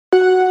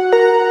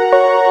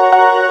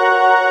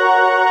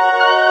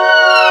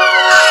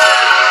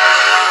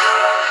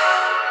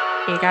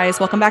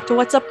guys, welcome back to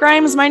What's Up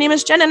Grimes. My name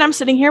is Jen and I'm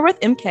sitting here with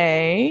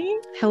MK.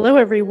 Hello,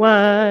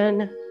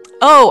 everyone.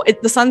 Oh,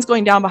 the sun's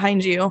going down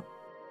behind you.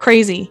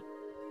 Crazy.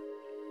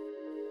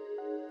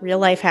 Real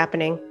life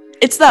happening.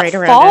 It's that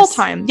right fall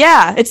time.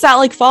 Yeah, it's that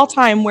like fall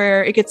time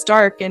where it gets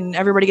dark and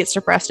everybody gets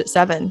depressed at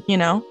 7, you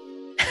know?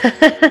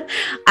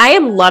 I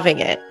am loving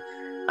it.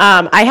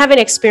 I haven't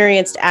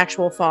experienced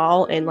actual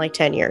fall in like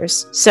 10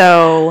 years.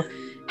 So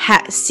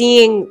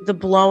seeing the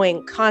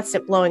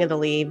constant blowing of the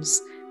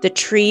leaves, the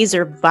trees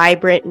are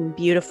vibrant and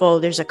beautiful.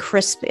 There's a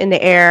crisp in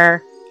the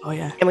air. Oh,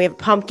 yeah. And we have a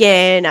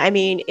pumpkin. I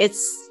mean,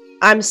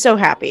 I'm so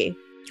happy.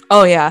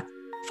 Oh, yeah.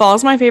 Fall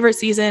is my favorite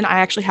season. I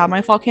actually have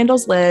my fall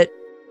candles lit.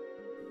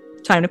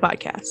 Time to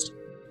podcast.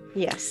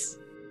 Yes.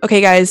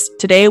 Okay, guys,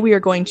 today we are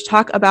going to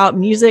talk about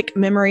music,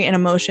 memory, and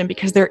emotion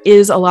because there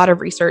is a lot of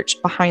research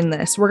behind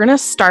this. We're going to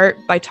start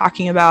by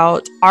talking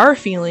about our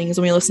feelings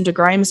when we listen to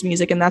Grimes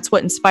music, and that's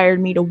what inspired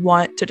me to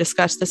want to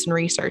discuss this and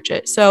research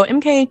it. So,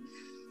 MK,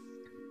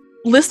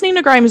 listening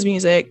to Grimes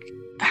music,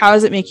 how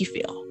does it make you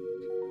feel?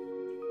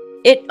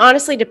 It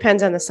honestly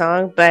depends on the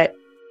song, but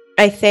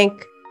I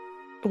think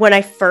when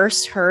I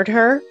first heard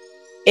her,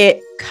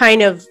 it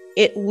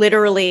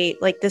literally,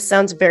 like, this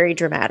sounds very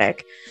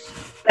dramatic,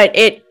 but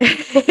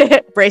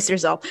brace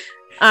yourself.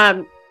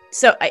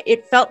 So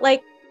it felt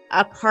like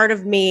a part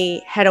of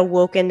me had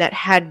awoken that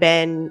had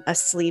been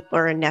asleep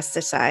or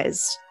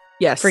anesthetized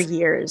for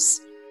years.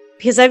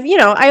 Because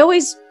I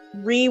always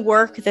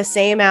rework the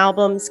same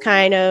albums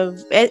kind of,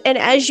 and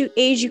as you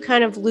age, you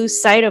kind of lose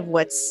sight of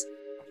what's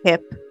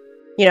hip,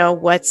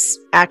 what's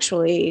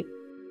actually,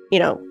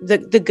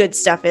 the good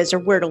stuff is, or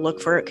where to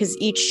look for it, because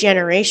each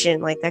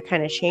generation, like, that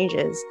kind of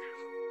changes.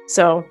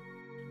 So,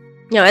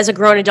 as a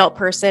grown adult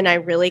person, I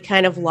really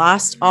kind of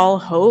lost all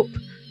hope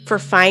for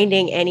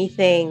finding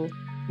anything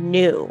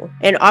new.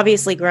 And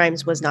obviously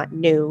Grimes was not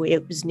new.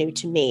 It was new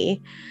to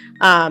me.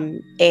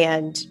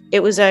 And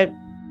it was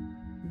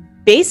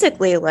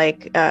basically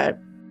like a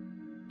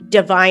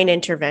divine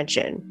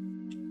intervention.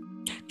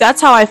 That's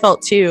how I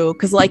felt too,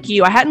 because like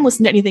you, I hadn't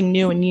listened to anything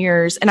new in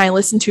years, and I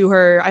listened to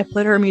her. I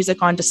put her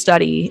music on to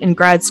study in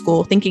grad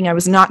school, thinking I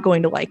was not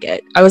going to like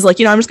it. I was like,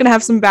 I'm just going to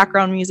have some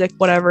background music,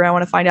 whatever. I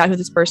want to find out who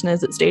this person is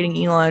that's dating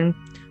Elon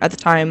at the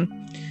time.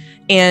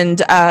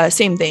 And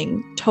same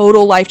thing,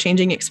 total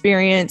life-changing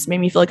experience, made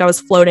me feel like I was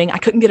floating. I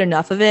couldn't get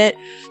enough of it.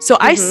 So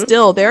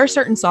there are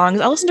certain songs,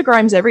 I listen to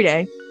Grimes every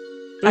day.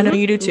 I know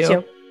you do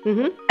too.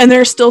 And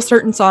there are still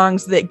certain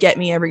songs that get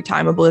me every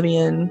time.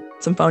 Oblivion,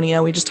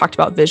 Symphonia. We just talked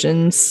about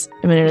Visions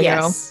a minute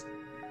ago.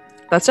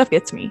 That stuff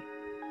gets me.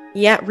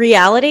 Yeah,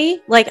 Reality.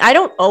 Like, I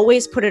don't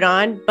always put it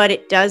on, but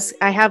it does.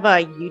 I have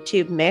a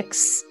YouTube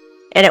mix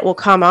and it will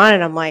come on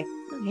and I'm like,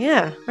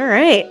 yeah, all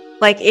right.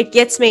 Like, it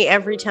gets me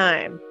every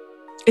time.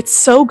 It's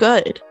so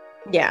good.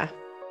 Yeah.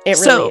 It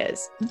really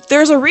is.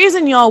 There's a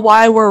reason, y'all,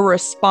 why we're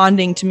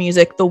responding to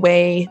music the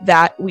way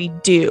that we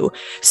do.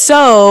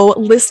 So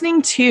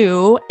listening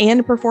to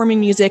and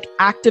performing music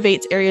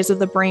activates areas of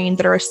the brain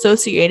that are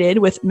associated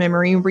with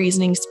memory,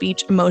 reasoning,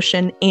 speech,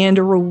 emotion, and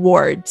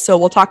reward. So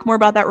we'll talk more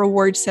about that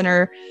reward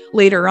center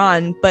later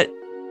on, but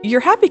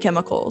your happy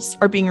chemicals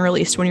are being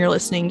released when you're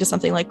listening to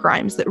something like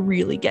Grimes that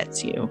really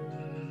gets you.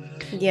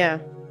 Yeah.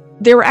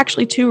 There were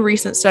actually 2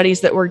 recent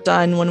studies that were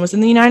done. One was in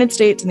the United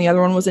States and the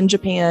other one was in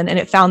Japan. And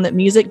it found that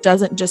music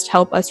doesn't just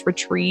help us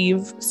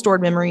retrieve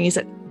stored memories.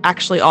 It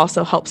actually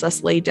also helps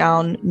us lay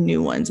down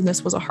new ones. And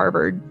this was a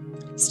Harvard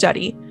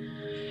study.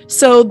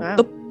 So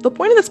the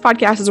point of this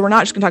podcast is we're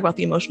not just going to talk about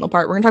the emotional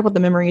part. We're going to talk about the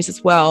memories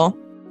as well.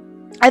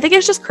 I think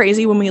it's just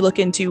crazy when we look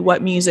into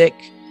what music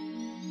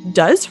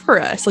does for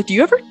us. Like, do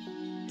you ever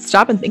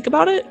stop and think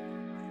about it?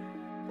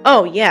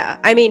 Oh, yeah.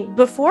 I mean,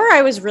 before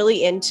I was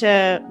really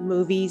into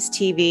movies,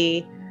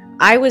 TV,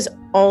 I was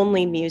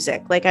only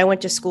music. Like, I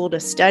went to school to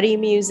study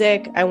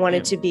music. I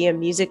wanted to be a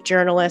music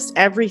journalist.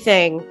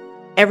 Everything,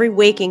 every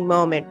waking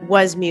moment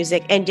was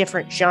music and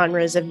different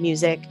genres of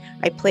music.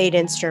 I played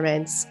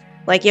instruments.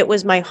 Like, it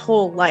was my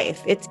whole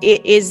life. It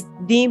is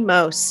the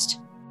most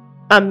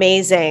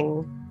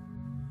amazing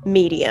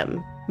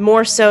medium,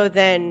 more so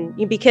than,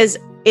 because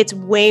it's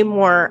way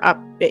more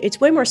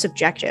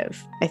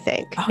subjective, I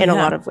think, a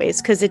lot of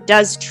ways, because it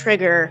does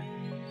trigger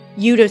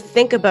you to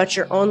think about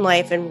your own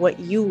life and what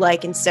you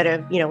like, instead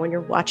of, when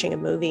you're watching a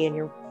movie and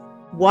you're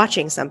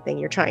watching something,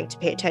 you're trying to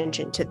pay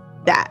attention to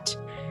that,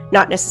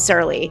 not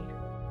necessarily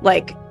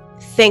like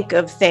think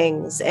of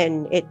things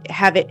and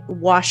have it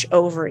wash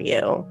over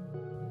you.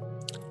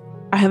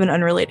 I have an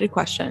unrelated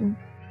question.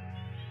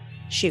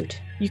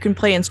 Shoot. You can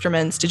play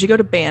instruments. Did you go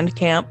to band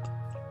camp?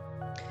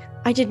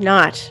 I did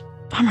not.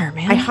 Bummer,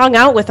 man. I hung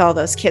out with all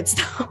those kids,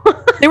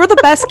 though. They were the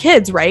best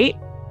kids, right?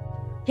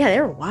 Yeah, they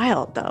were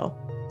wild, though.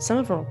 Some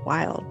of them were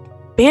wild.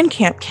 Band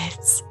camp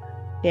kids.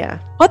 Yeah.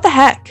 What the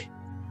heck?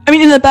 I mean,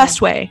 in the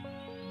best way.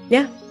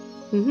 Yeah.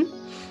 Mm-hmm.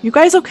 You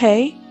guys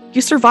okay? You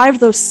survived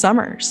those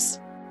summers.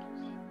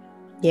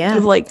 Yeah.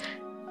 Of, like,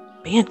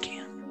 band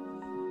camp.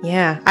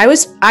 Yeah.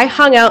 I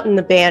hung out in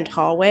the band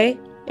hallway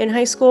in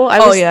high school.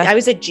 I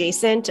was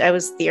adjacent. I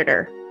was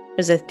theater. I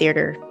was a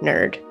theater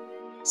nerd.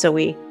 So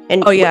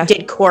and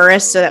did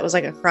chorus. So that was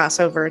like a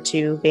crossover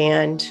to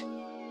band.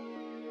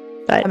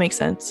 But that makes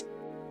sense.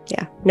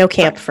 Yeah. No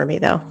camp for me,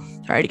 though.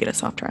 Sorry to get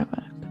us off track.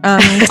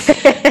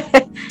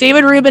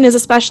 David Rubin is a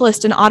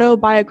specialist in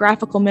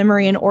autobiographical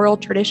memory and oral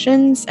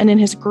traditions, and in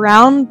his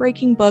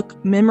groundbreaking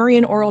book, Memory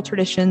and Oral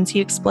Traditions, he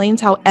explains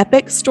how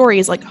epic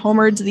stories like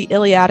Homer's The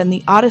Iliad and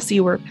the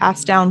Odyssey were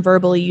passed down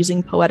verbally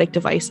using poetic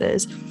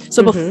devices.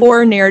 So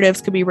before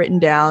narratives could be written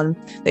down,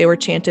 they were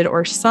chanted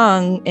or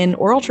sung, and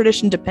oral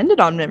tradition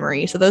depended on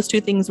memory. So those two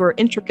things were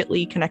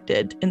intricately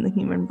connected in the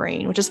human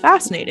brain, which is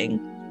fascinating.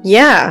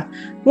 Yeah.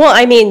 Well,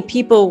 I mean,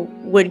 people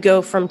would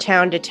go from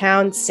town to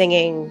town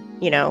singing,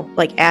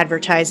 like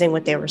advertising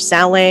what they were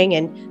selling.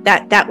 And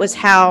that was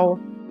how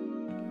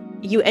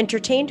you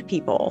entertained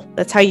people.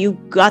 That's how you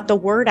got the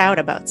word out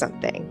about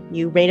something.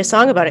 You made a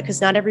song about it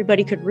because not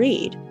everybody could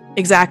read.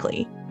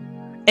 Exactly.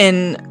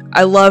 And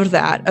I loved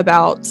that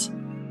about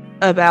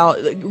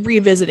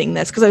revisiting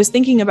this, because I was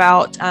thinking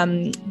about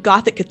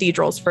Gothic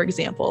cathedrals, for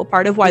example.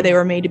 Part of why they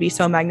were made to be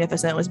so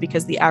magnificent was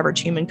because the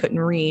average human couldn't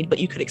read, but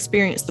you could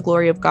experience the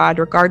glory of God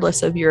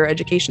regardless of your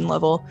education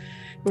level.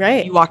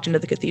 Right. You walked into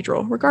the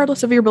cathedral,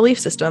 regardless of your belief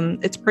system.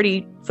 It's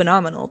pretty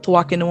phenomenal to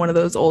walk into one of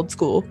those old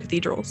school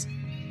cathedrals.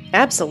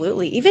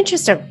 Absolutely. Even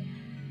just a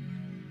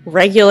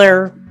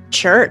regular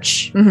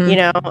church,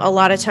 a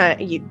lot of time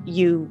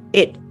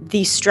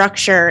the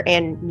structure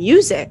and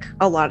music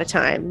a lot of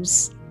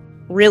times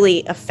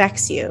really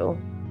affects you.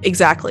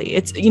 Exactly.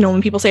 It's,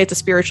 when people say it's a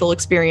spiritual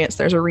experience,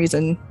 there's a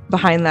reason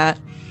behind that.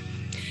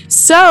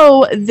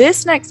 So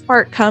this next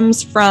part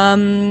comes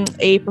from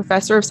a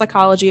professor of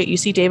psychology at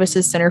UC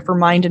Davis's Center for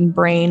Mind and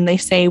Brain. They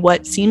say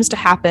what seems to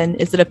happen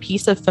is that a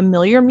piece of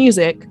familiar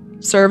music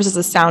serves as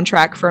a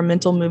soundtrack for a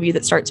mental movie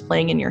that starts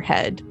playing in your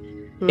head.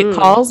 It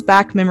calls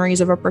back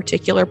memories of a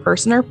particular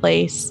person or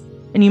place,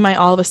 and you might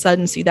all of a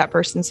sudden see that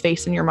person's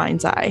face in your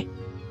mind's eye.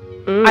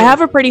 I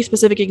have a pretty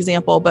specific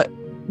example, but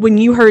when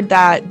you heard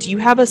that, do you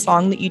have a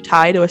song that you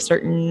tie to a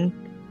certain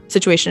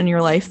situation in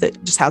your life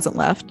that just hasn't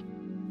left?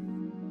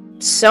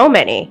 So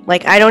many.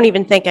 Like, I don't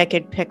even think I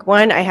could pick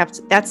one.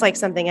 That's like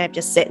something I have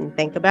to sit and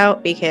think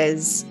about,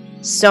 because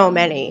so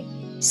many.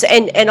 So,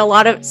 and a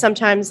lot of,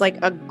 sometimes like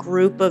a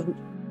group of,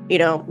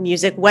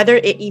 music, whether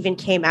it even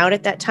came out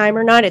at that time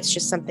or not, it's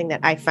just something that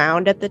I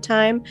found at the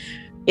time,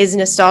 is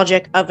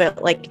nostalgic of it,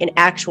 like an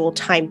actual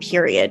time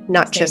period,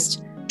 not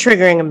just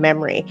triggering a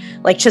memory.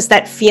 Like, just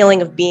that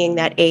feeling of being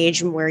that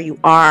age and where you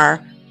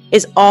are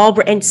is all,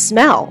 and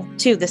smell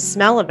too. The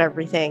smell of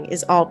everything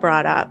is all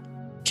brought up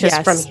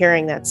just from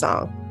hearing that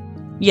song.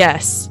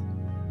 Yes.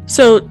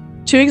 So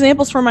 2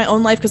 examples from my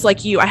own life, because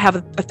like you, I have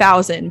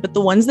 1,000, but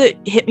the ones that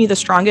hit me the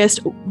strongest,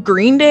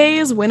 Green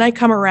Day's When I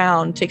Come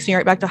Around takes me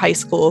right back to high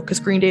school, because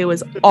Green Day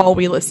was all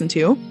we listened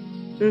to.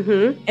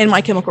 And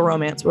My Chemical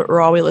Romance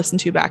were all we listened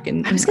to back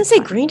in. I was going to say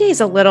Green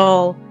Day's a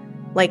little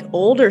like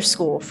older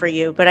school for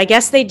you, but I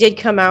guess they did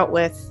come out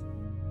with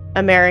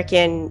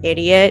American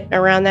Idiot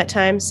around that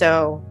time.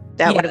 So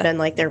that would have been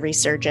like their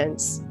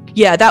resurgence.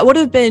 Yeah, that would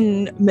have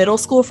been middle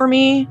school for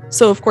me.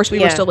 So of course we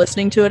were still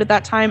listening to it at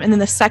that time. And then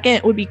the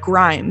second would be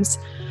Grimes.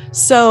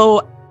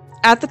 So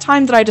at the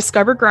time that I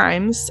discovered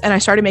Grimes and I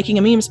started making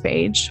a memes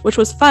page, which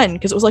was fun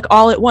because it was like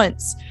all at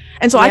once.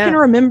 And so I can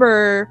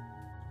remember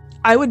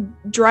I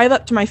would drive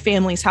up to my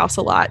family's house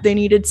a lot. They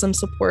needed some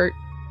support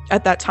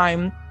at that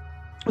time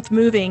with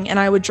moving, and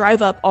I would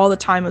drive up all the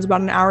time. It was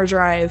about an hour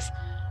drive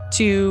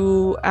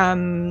to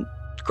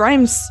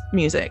Grimes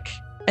music.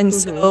 And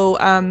so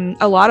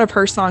a lot of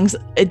her songs,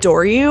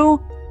 Adore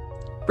You,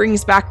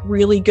 brings back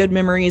really good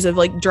memories of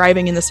like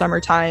driving in the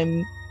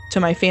summertime to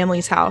my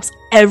family's house.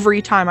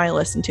 Every time I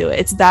listen to it,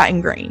 it's that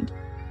ingrained.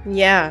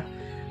 Yeah.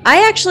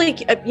 I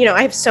actually,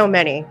 I have so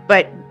many,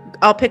 but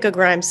I'll pick a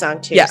Grimes song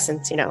too,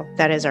 since,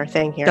 that is our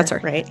thing here. That's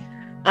right.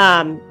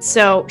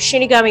 So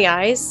Shinigami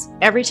Eyes,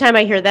 every time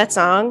I hear that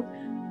song,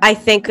 I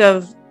think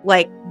of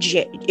like,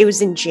 it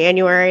was in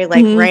January,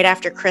 like right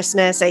after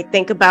Christmas. I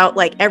think about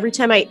like every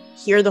time I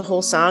hear the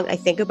whole song, I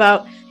think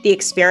about the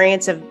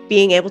experience of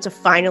being able to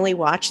finally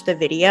watch the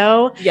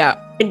video.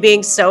 Yeah. And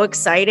being so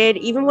excited,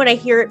 even when I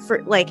hear it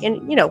for like,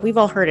 and we've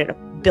all heard it a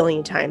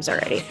billion times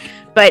already,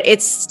 but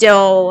it's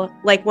still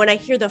like when I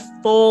hear the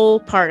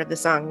full part of the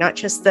song, not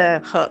just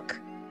the hook,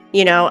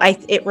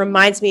 it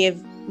reminds me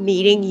of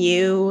meeting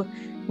you,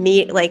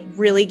 like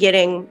really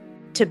getting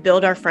to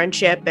build our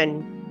friendship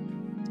and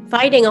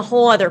fighting a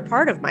whole other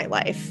part of my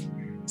life.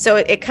 So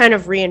it kind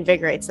of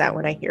reinvigorates that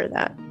when I hear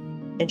that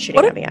in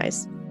Shinigami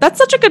Eyes. That's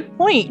such a good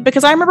point,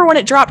 because I remember when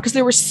it dropped, because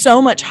there was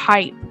so much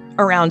hype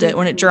around it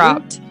when it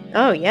dropped.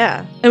 Oh,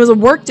 yeah. It was a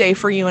work day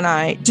for you and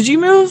I. Did you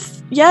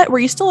move yet? Were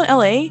you still in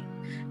LA?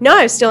 No,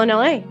 I was still in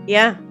LA.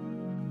 Yeah,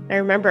 I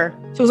remember.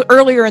 So it was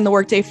earlier in the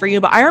work day for you,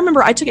 but I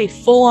remember I took a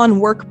full-on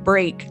work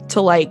break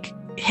to like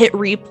hit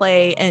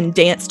replay and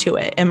dance to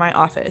it in my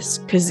office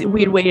because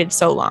we had waited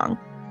so long.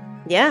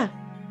 Yeah.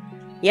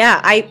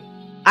 Yeah,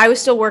 I was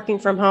still working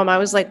from home. I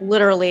was like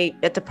literally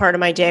at the part of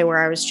my day where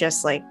I was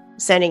just like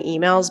sending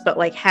emails, but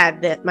like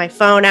had my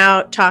phone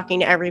out,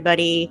 talking to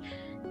everybody,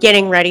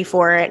 getting ready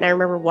for it. And I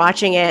remember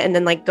watching it and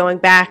then like going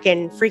back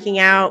and freaking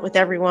out with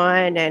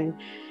everyone. And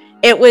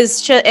it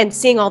was just, and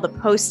seeing all the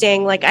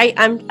posting, like I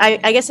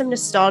guess I'm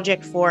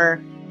nostalgic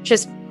for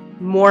just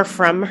more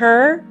from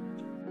her.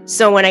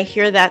 So when I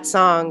hear that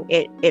song,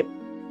 it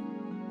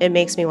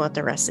makes me want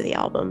the rest of the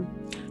album.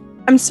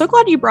 I'm so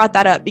glad you brought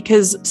that up,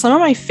 because some of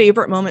my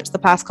favorite moments the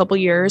past couple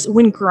years,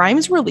 when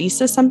Grimes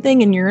releases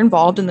something and you're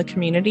involved in the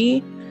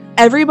community,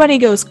 everybody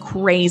goes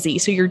crazy.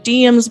 So your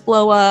DMs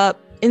blow up,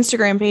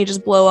 Instagram pages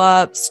blow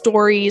up,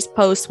 stories,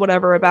 posts,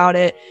 whatever about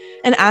it.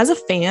 And as a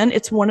fan,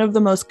 it's one of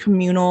the most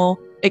communal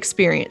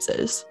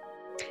experiences.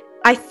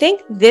 I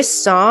think this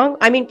song,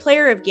 I mean,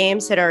 Player of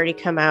Games had already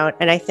come out,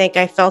 and I think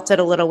I felt it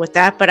a little with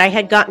that, but I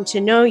had gotten to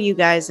know you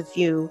guys a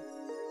few,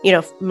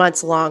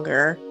 months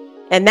longer.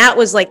 And that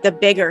was like the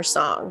bigger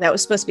song. That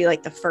was supposed to be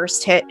like the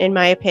first hit, in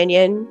my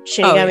opinion,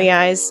 Shinigami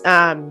Eyes.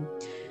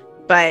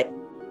 But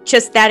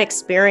just that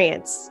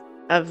experience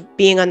of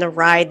being on the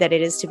ride that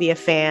it is to be a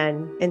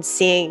fan and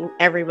seeing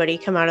everybody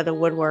come out of the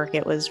woodwork,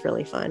 it was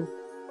really fun.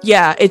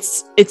 Yeah,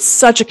 it's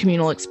such a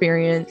communal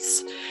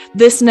experience.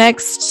 This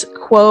next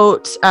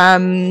quote,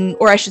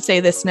 or I should say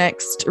this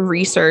next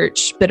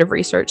bit of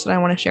research that I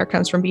want to share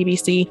comes from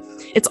BBC.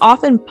 It's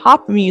often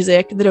pop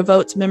music that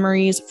evokes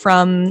memories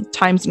from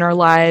times in our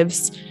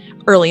lives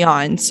early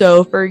on.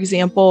 So, for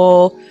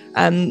example,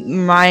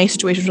 my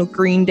situation with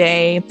Green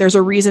Day, there's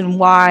a reason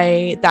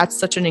why that's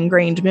such an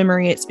ingrained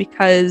memory. It's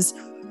because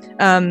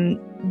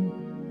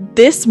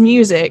this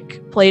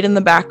music played in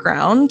the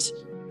background,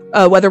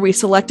 whether we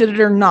selected it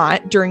or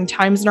not, during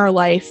times in our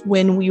life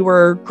when we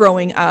were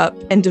growing up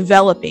and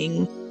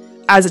developing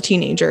as a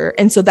teenager.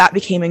 And so that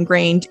became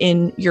ingrained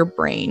in your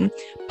brain.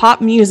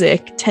 Pop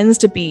music tends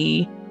to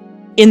be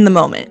in the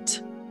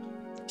moment.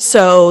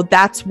 So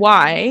that's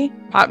why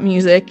pop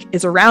music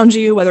is around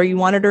you, whether you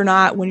want it or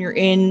not, when you're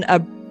in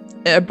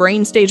a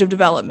brain stage of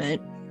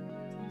development.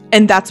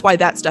 And that's why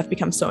that stuff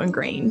becomes so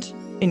ingrained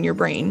in your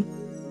brain.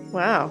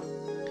 Wow.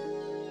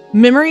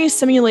 Memories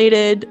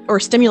stimulated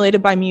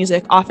by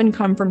music often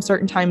come from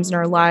certain times in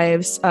our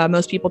lives.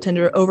 Most people tend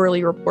to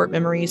overly report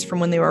memories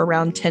from when they were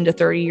around 10 to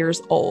 30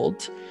 years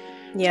old.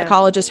 Yeah.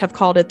 Psychologists have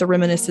called it the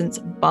reminiscence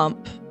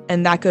bump.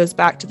 And that goes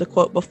back to the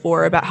quote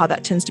before about how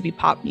that tends to be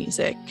pop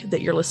music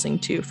that you're listening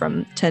to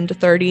from 10 to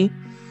 30.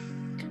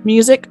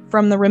 Music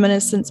from the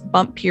reminiscence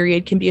bump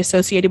period can be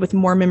associated with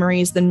more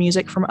memories than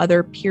music from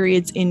other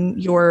periods in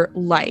your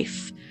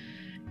life.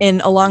 And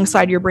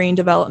alongside your brain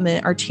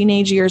development, our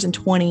teenage years and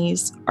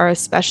 20s are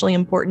especially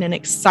important and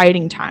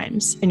exciting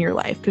times in your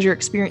life because you're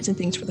experiencing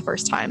things for the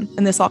first time.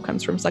 And this all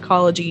comes from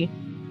Psychology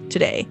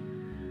Today.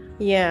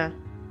 Yeah.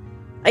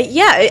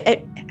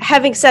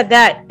 Having said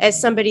that, as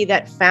somebody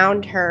that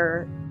found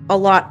her a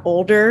lot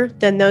older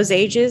than those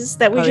ages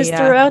that we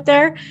threw out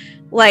there,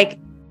 like,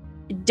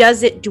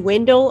 does it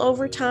dwindle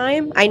over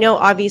time? I know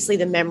obviously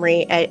the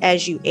memory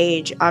as you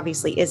age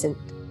obviously isn't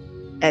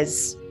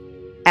as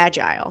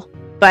agile,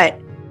 but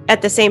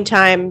at the same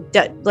time,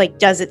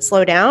 does it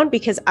slow down?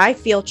 Because I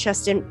feel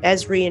just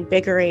as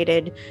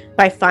reinvigorated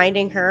by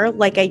finding her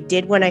like I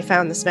did when I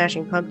found the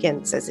Smashing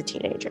Pumpkins as a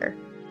teenager.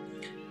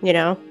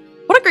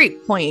 What a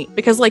great point.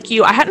 Because like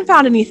you, I hadn't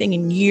found anything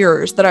in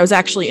years that I was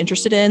actually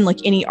interested in, like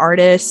any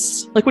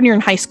artists, like when you're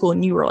in high school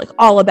and you were like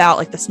all about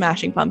like the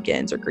Smashing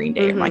Pumpkins or Green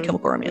Day or My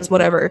Chemical Romance,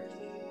 whatever.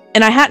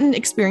 And I hadn't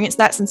experienced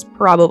that since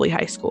probably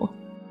high school.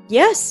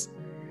 Yes.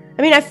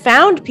 I mean, I've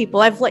found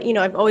people, I've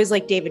always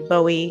liked David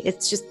Bowie.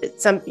 It's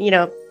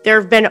there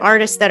have been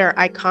artists that are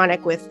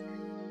iconic with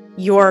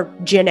your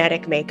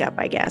genetic makeup,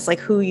 I guess, like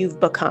who you've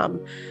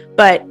become.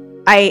 But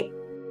I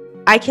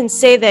can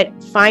say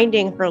that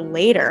finding her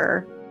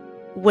later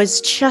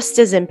was just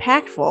as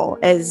impactful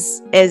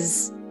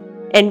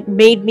and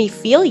made me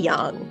feel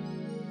young.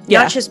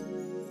 Yeah. Not just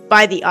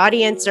by the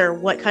audience or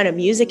what kind of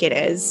music it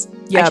is.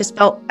 Yep.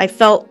 I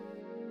felt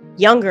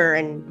younger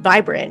and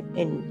vibrant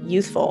and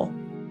youthful.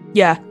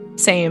 Yeah.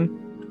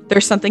 Same.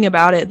 There's something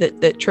about it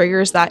that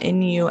triggers that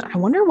in you. I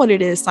wonder what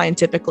it is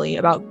scientifically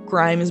about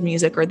Grimes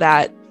music or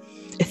that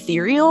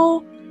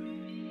ethereal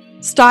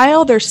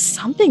style. There's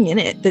something in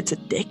it that's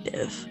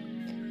addictive.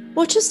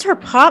 Well, just her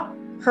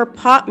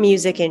pop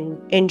music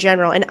in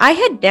general. And I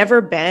had never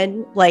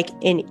been like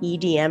an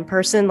EDM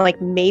person. Like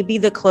maybe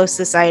the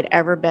closest I had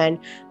ever been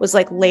was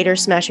like later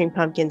Smashing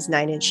Pumpkins,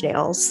 9 Inch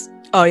Nails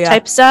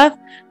type stuff.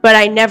 But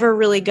I never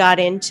really got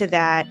into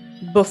that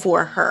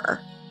before her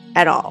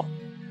at all.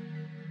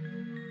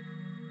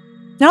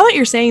 Now that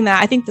you're saying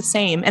that, I think the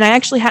same. And I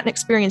actually hadn't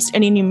experienced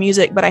any new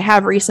music, but I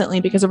have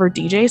recently because of her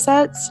DJ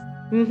sets.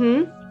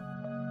 Mm-hmm.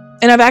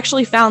 And I've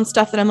actually found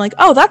stuff that I'm like,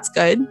 oh, that's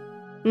good.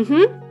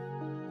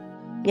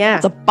 Mm-hmm. Yeah.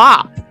 It's a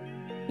bop.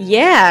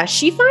 Yeah.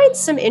 She finds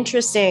some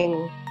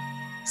interesting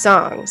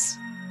songs.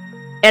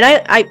 And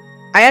I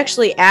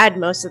actually add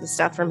most of the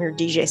stuff from her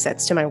DJ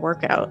sets to my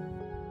workout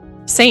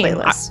Same.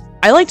 playlist.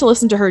 I like to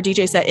listen to her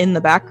DJ set in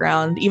the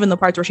background, even the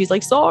parts where she's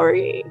like,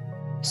 sorry.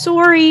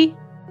 Sorry.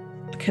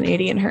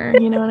 Canadian her,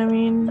 you know what I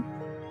mean?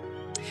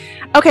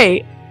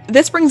 Okay,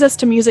 This brings us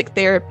to music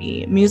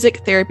therapy. Music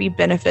therapy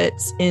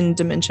benefits in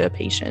dementia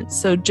patients.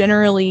 So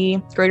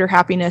generally, greater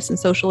happiness and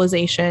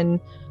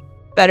socialization,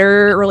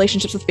 better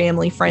relationships with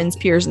family, friends,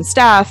 peers, and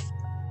staff,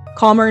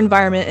 calmer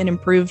environment, and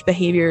improved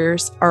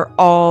behaviors are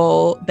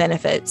all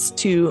benefits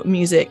to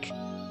music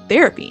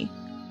therapy.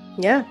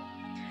 Yeah.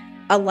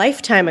 A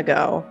lifetime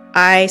ago,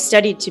 I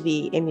studied to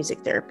be a music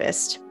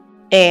therapist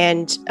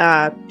and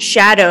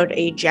shadowed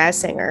a jazz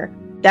singer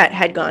that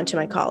had gone to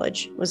my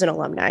college, was an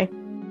alumni.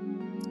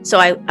 So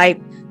I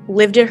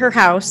lived at her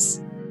house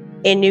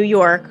in New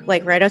York,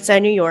 like right outside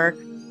New York.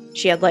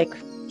 She had like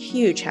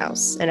huge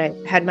house, and I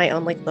had my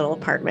own like little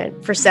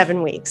apartment for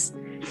 7 weeks.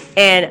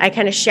 And I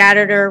kind of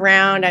shadowed her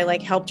around. I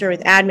like helped her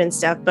with admin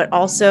stuff, but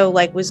also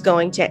like was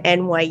going to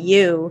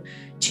NYU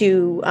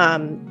to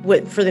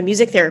for the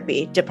music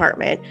therapy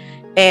department.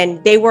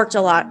 And they worked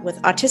a lot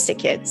with autistic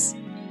kids.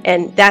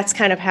 And that's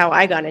kind of how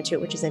I got into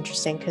it, which is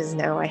interesting because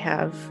now I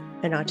have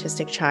an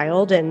autistic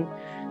child, and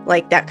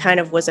like that kind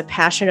of was a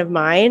passion of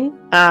mine.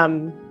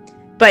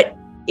 But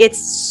it's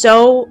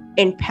so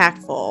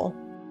impactful,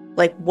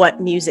 like what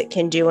music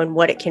can do and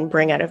what it can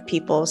bring out of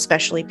people,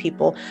 especially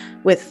people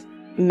with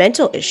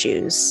mental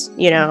issues,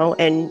 you know,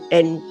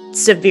 and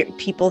severe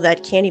people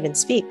that can't even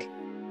speak.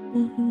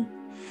 Mm-hmm.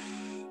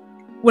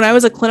 When I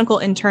was a clinical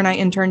intern, I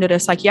interned at a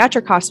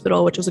psychiatric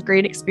hospital, which was a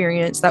great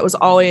experience. That was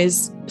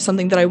always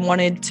something that I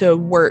wanted to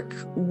work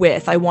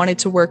with. I wanted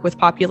to work with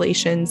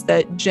populations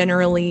that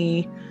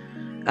generally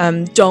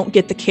don't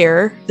get the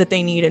care that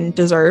they need and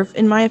deserve,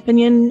 in my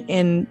opinion.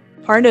 And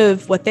part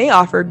of what they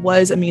offered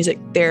was a music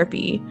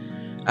therapy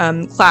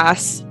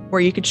class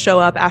where you could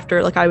show up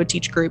after, like I would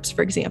teach groups,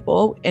 for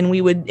example, and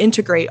we would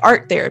integrate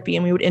art therapy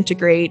and we would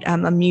integrate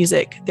a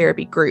music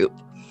therapy group.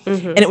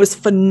 Mm-hmm. And it was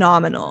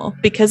phenomenal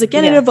because,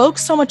 again, it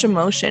evokes so much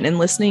emotion, and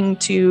listening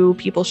to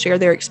people share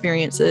their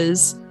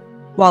experiences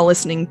while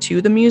listening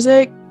to the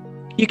music,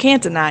 you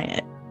can't deny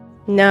it.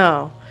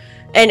 No.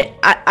 And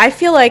I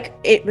feel like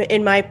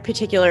in my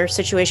particular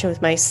situation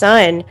with my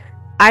son,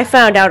 I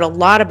found out a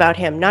lot about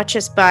him, not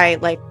just by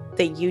like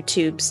the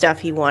YouTube stuff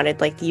he wanted,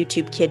 like the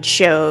YouTube kids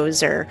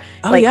shows or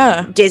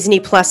Disney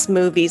Plus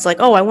movies. Like,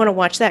 oh, I want to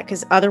watch that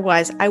because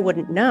otherwise I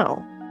wouldn't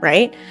know.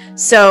 Right.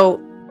 So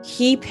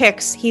he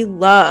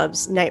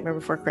loves Nightmare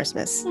Before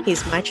Christmas.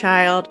 He's my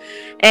child.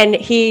 And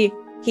he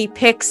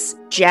picks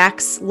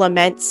Jack's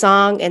Lament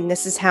song and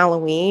This Is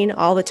Halloween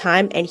all the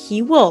time. And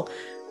he will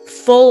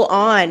full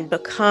on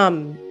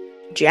become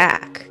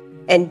Jack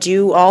and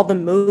do all the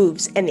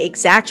moves and the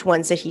exact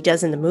ones that he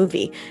does in the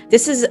movie.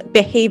 This is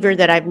behavior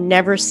that I've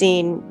never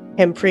seen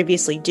him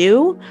previously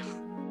do.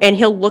 And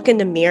he'll look in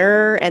the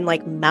mirror and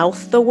like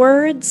mouth the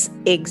words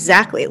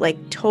exactly,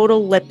 like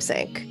total lip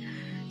sync.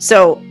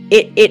 So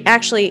it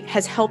actually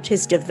has helped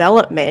his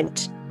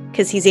development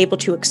because he's able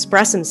to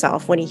express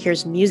himself when he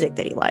hears music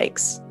that he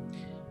likes.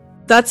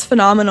 That's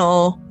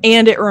phenomenal.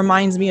 And it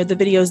reminds me of the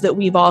videos that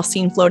we've all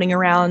seen floating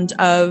around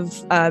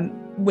of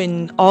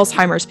when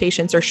Alzheimer's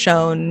patients are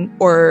shown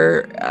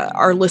or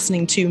are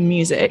listening to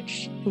music.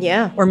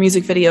 Yeah. Or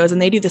music videos,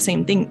 and they do the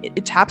same thing.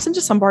 It taps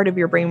into some part of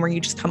your brain where you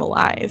just come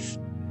alive.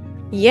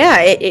 Yeah,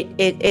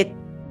 it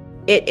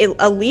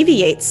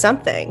alleviates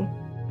something.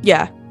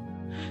 Yeah.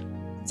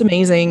 It's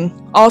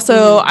amazing.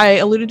 Also, I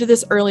alluded to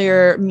this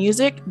earlier,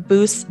 music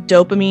boosts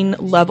dopamine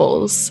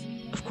levels.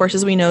 Of course,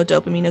 as we know,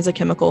 dopamine is a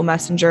chemical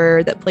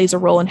messenger that plays a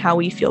role in how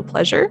we feel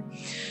pleasure.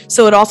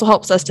 So it also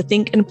helps us to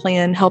think and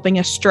plan, helping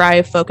us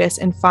strive, focus,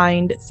 and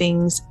find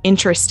things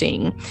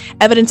interesting.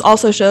 Evidence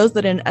also shows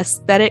that an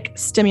aesthetic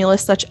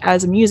stimulus such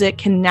as music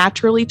can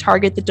naturally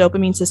target the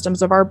dopamine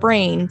systems of our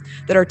brain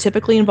that are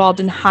typically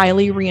involved in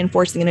highly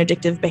reinforcing and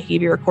addictive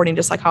behavior, according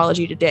to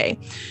Psychology Today.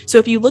 So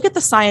if you look at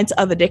the science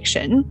of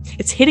addiction,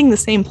 it's hitting the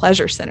same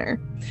pleasure center,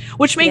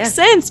 which makes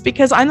sense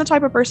because I'm the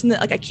type of person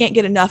that like I can't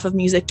get enough of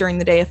music during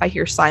the day if I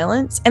hear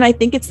silence, and I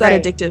think it's that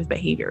addictive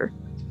behavior.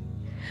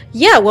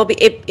 Yeah, well,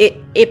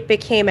 it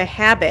became a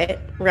habit,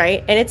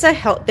 right? And it's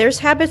there's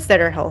habits that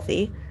are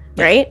healthy,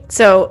 right?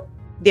 So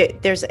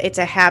it's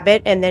a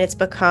habit, and then it's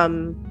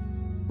become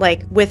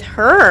like with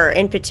her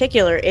in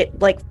particular, it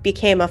like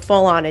became a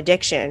full-on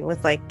addiction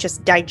with like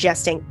just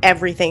digesting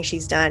everything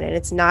she's done, and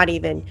it's not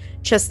even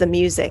just the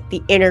music,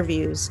 the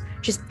interviews,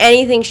 just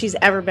anything she's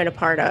ever been a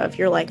part of.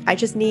 You're like, I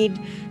just need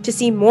to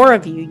see more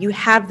of you. You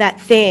have that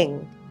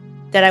thing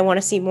that I want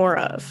to see more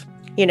of,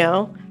 you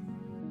know?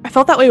 I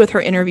felt that way with her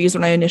interviews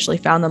when I initially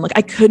found them. Like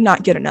I could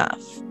not get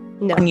enough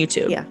on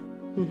YouTube. Yeah.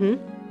 Mm-hmm.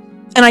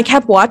 And I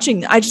kept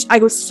watching. I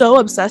was so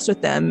obsessed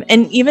with them.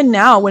 And even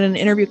now when an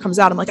interview comes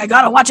out, I'm like, I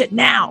gotta watch it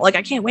now. Like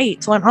I can't wait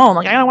till I'm home.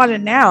 Like I gotta watch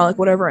it now. Like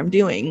whatever I'm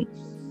doing.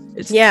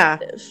 It's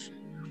effective.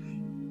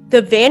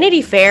 The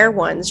Vanity Fair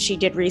ones she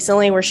did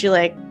recently where she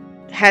like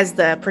has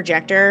the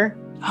projector.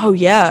 Oh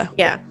yeah.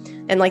 Yeah.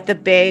 And like the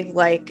big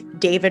like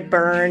David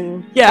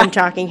Byrne from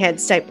Talking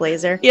Heads type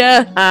blazer.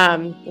 Yeah.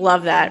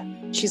 Love that.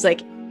 She's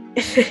like,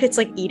 it's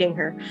like eating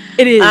her.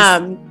 It is.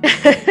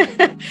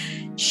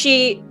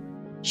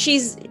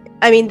 She's,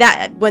 I mean,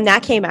 that when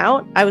that came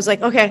out, I was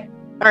like, okay,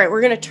 all right,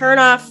 we're going to turn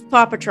off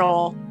Paw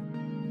Patrol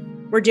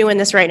we're doing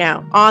this right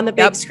now on the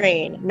big Yep.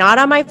 screen, not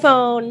on my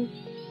phone.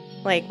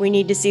 Like, we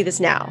need to see this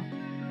now.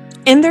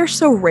 And they're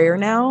so rare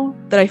now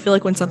that I feel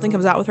like when something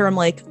comes out with her, I'm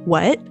like,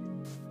 what?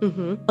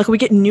 Mm-hmm. Like, we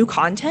get new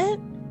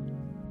content?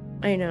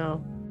 I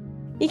know.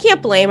 You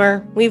can't blame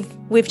her.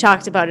 We've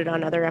talked about it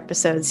on other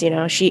episodes. You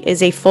know, she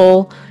is a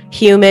full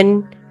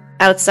human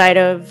outside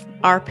of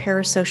our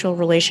parasocial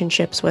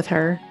relationships with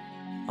her.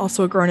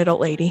 Also a grown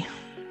adult lady.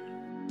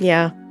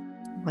 Yeah.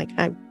 Like,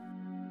 I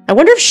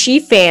wonder if she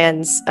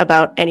fans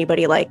about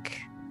anybody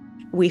like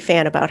we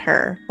fan about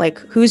her. Like,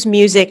 whose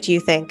music do you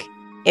think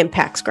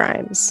impacts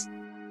Grimes?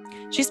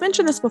 She's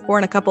mentioned this before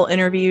in a couple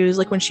interviews,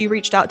 like when she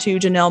reached out to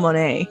Janelle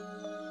Monáe.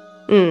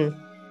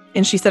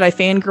 And she said, I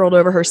fangirled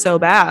over her so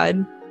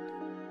bad.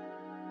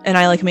 And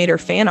I like made her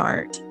fan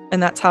art.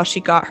 And that's how she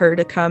got her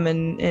to come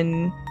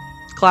and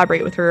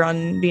collaborate with her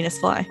on Venus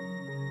Fly.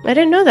 I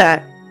didn't know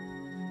that.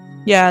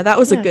 Yeah, that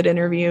was a good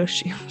interview.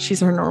 She's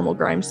her normal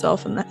Grimes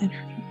self in that interview.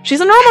 She's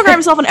a normal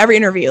Grimes self in every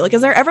interview. Like,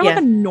 is there ever like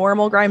a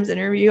normal Grimes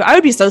interview? I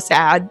would be so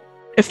sad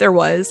if there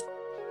was.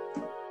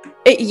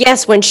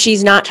 Yes, when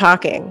she's not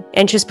talking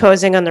and just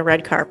posing on the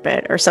red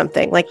carpet or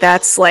something. Like,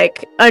 that's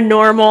like a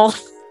normal.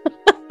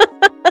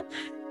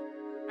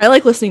 I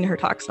like listening to her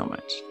talk so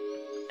much.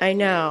 I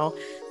know.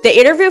 The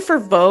interview for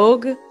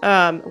Vogue,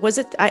 was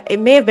it? It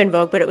may have been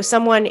Vogue, but it was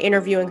someone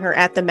interviewing her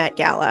at the Met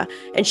Gala,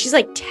 and she's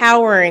like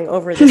towering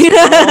over this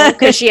girl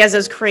because she has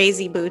those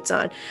crazy boots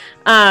on.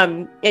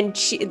 And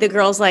the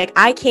girl's like,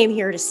 "I came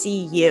here to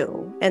see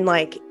you," and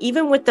like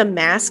even with the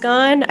mask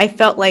on, I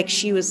felt like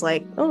she was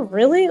like, "Oh,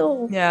 really?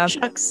 Oh, yeah,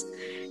 shucks."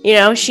 You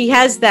know, she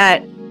has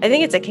that. I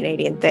think it's a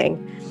Canadian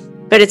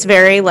thing, but it's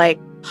very like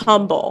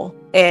humble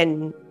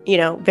and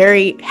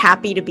very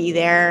happy to be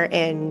there.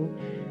 And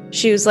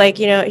she was like,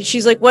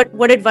 she's like,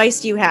 what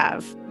advice do you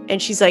have?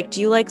 And she's like,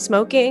 do you like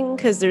smoking?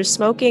 Because there's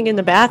smoking in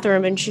the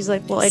bathroom. And she's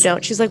like, well, I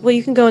don't. She's like, well,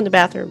 you can go in the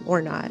bathroom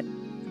or not.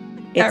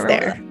 It's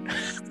there.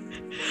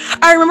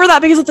 I remember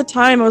that because at the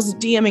time I was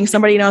DMing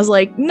somebody and I was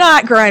like,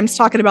 not Grimes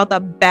talking about the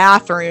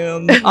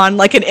bathroom on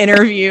like an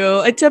interview,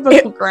 a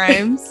typical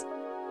Grimes.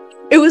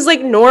 It was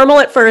like normal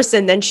at first.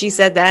 And then she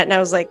said that. And I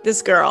was like,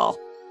 this girl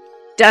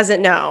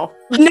doesn't know.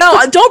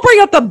 No, don't bring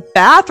up the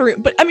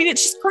bathroom. But I mean,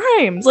 it's just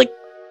Grimes. Like,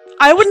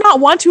 I would not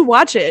want to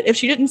watch it if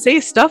she didn't say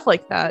stuff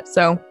like that.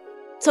 So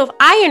if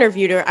I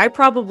interviewed her, I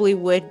probably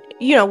would,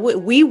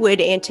 we would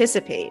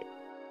anticipate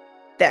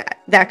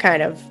that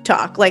kind of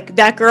talk. Like,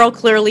 that girl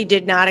clearly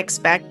did not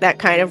expect that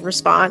kind of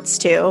response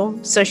too.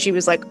 So she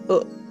was like,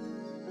 ugh.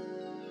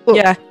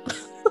 Yeah.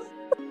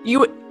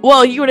 You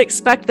would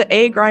expect that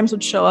Grimes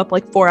would show up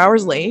like 4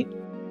 hours late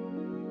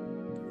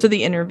to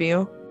the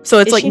interview. So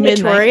it's like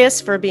midnight. Notorious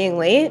for being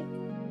late?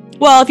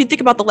 Well, if you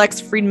think about the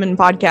Lex Friedman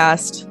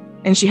podcast,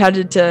 and she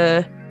had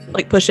to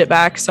like push it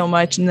back so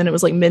much, and then it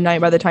was like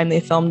midnight by the time they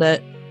filmed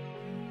it.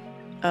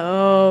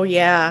 Oh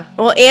yeah.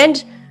 Well,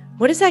 and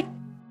what is that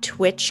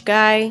Twitch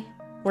guy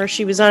where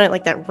she was on it,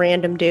 like that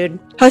random dude?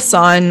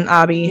 Hassan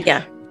Abi.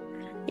 Yeah.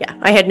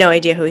 I had no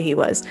idea who he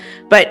was,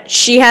 but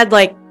she had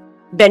like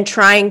been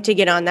trying to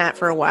get on that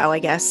for a while, I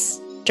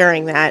guess,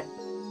 during that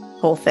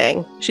whole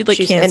thing. She'd like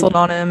canceled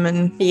on him,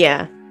 and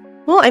yeah.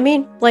 Well, I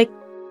mean, like,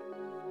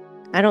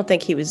 I don't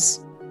think he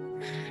was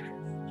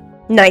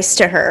nice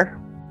to her.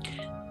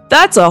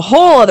 That's a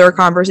whole other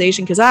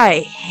conversation because I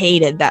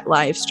hated that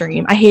live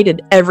stream. I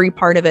hated every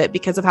part of it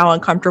because of how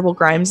uncomfortable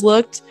Grimes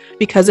looked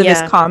because of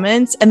his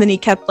comments. And then he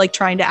kept like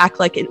trying to act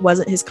like it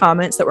wasn't his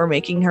comments that were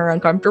making her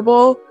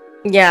uncomfortable.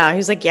 Yeah, he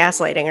was like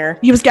gaslighting her.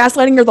 He was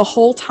gaslighting her the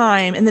whole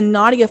time. And then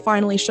Nadia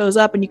finally shows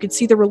up and you could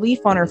see the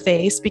relief on her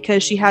face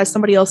because she has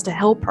somebody else to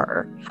help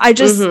her.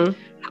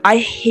 I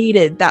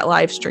hated that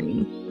live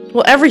stream.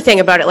 Well, everything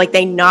about it, like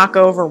they knock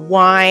over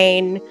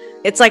wine.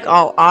 It's like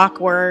all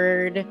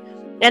awkward.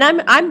 And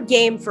I'm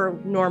game for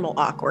normal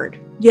awkward.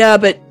 Yeah,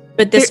 but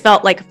this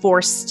felt like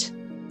forced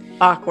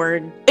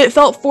awkward. It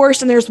felt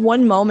forced, and there's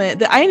one moment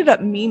that I ended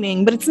up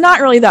memeing, but it's not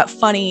really that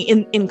funny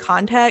in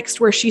context,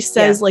 where she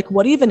says like,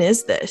 what even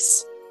is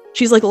this?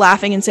 She's like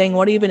laughing and saying,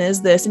 what even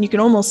is this? And you can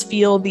almost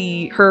feel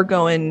her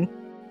going,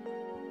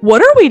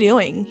 what are we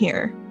doing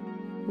here?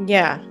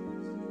 Yeah,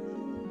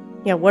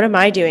 what am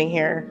I doing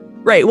here?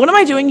 Right, what am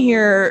I doing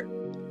here?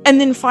 And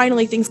then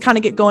finally things kind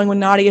of get going when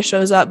Nadia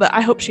shows up, but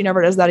I hope she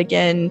never does that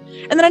again.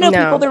 And then I know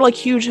people, they're like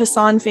huge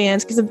Hassan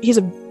fans because he's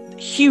a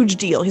huge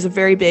deal. He's a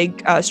very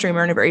big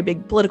streamer and a very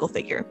big political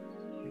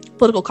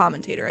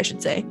commentator, I should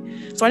say.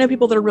 So I know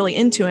people that are really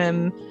into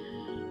him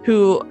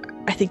who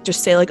I think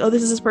just say like, oh,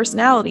 this is his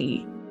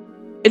personality.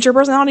 It's your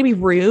personality to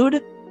be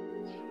rude?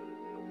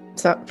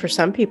 So for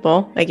some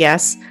people, I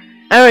guess.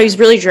 I don't know, he's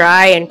really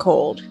dry and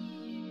cold.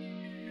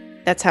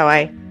 That's how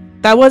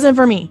That wasn't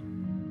for me.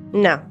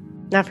 No.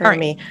 Not for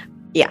me.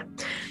 Yeah.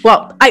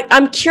 Well,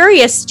 I'm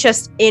curious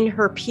just in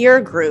her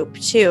peer group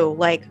too,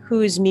 like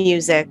whose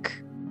music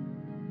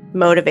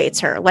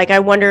motivates her. Like I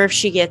wonder if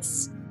she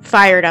gets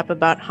fired up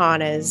about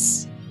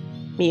Hana's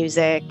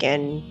music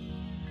and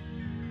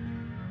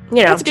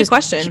that's a good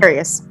question.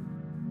 Curious.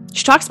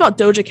 She talks about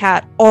Doja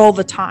Cat all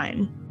the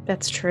time.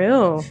 That's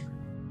true.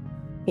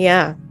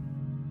 Yeah.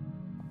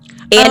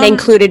 And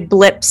included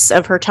blips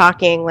of her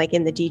talking, like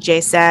in the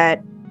DJ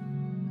set.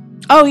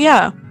 Oh,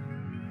 yeah.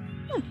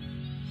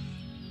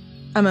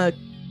 I'm a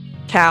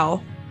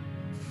cow.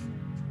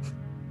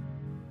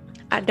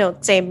 I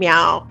don't say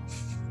meow.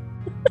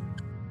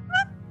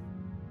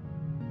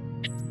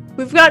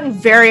 We've gotten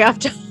very off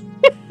topic.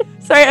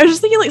 Sorry, I was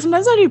just thinking, like,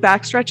 sometimes I do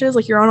back stretches,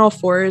 like you're on all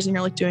fours and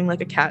you're like doing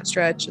like a cat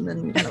stretch and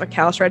then kind of a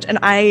cow stretch, and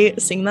I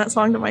sing that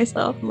song to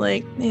myself. I'm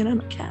like, man,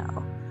 I'm a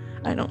cow.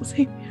 I don't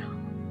say meow.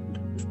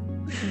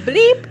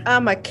 Bleep,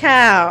 I'm a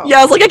cow. Yeah,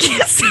 I was like, I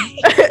can't say.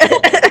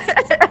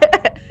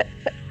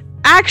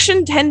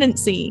 Action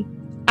tendency.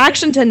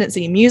 Action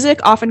tendency. Music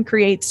often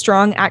creates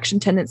strong action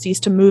tendencies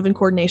to move in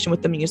coordination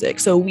with the music.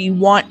 So we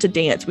want to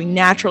dance. We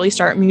naturally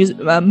start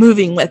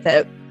moving with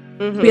it.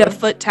 We have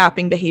foot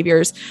tapping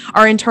behaviors.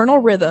 Our internal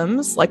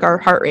rhythms, like our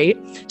heart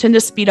rate, tend to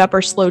speed up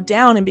or slow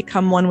down and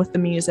become one with the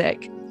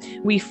music.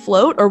 We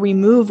float or we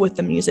move with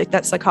the music.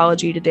 That's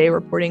Psychology Today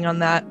reporting on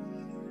that.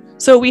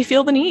 So we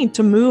feel the need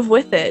to move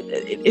with it.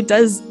 It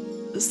does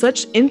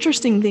such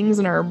interesting things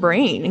in our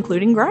brain,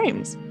 including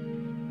Grimes.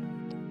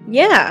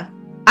 Yeah.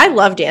 I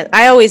love dance.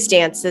 I always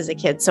danced as a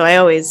kid, so I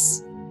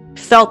always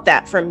felt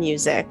that from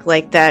music.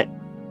 Like that,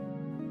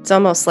 it's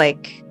almost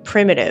like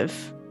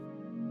primitive.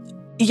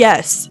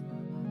 Yes.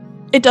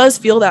 It does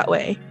feel that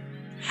way.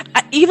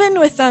 Even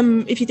with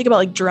if you think about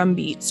like drum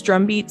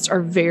beats are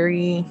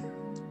very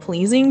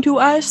pleasing to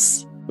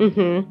us.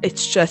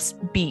 It's just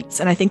beats,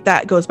 and I think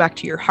that goes back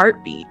to your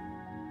heartbeat.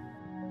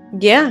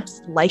 Yeah,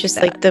 just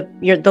like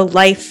the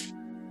life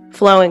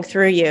flowing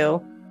through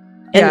you.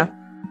 And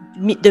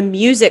the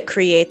music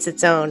creates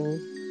its own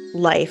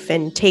life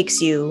and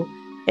takes you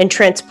and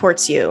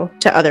transports you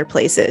to other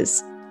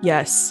places.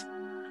 Yes.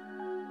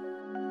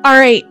 All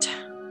right.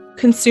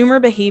 Consumer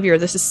behavior.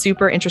 This is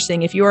super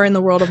interesting. If you are in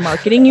the world of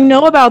marketing, you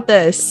know about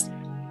this.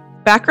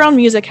 Background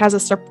music has a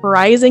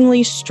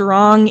surprisingly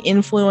strong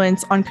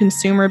influence on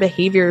consumer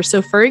behavior.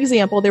 So, for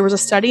example, there was a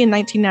study in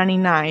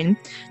 1999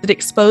 that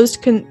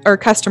exposed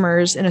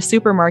customers in a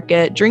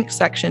supermarket drink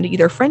section to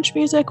either French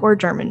music or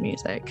German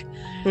music.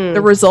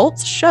 The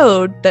results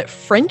showed that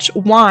French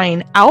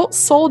wine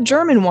outsold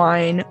German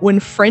wine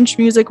when French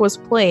music was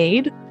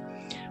played,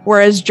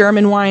 whereas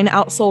German wine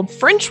outsold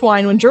French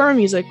wine when German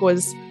music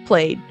was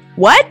played.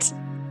 What?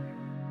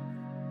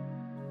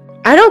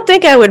 I don't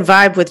think I would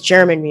vibe with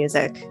German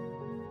music.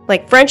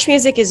 Like French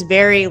music is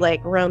very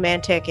like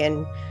romantic,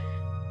 and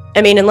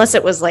I mean, unless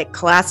it was like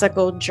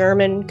classical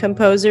German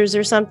composers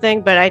or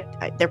something, but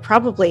they're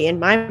probably in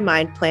my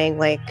mind playing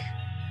like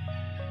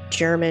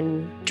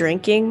German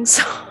drinking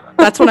songs.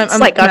 That's what I'm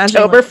like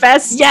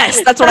Oktoberfest. Like,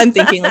 yes, that's what I'm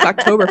thinking, like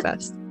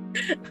Oktoberfest.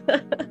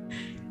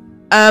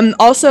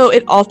 Also,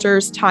 it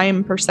alters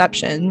time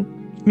perception.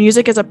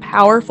 Music is a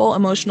powerful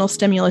emotional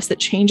stimulus that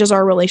changes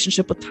our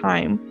relationship with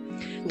time.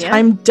 Yeah.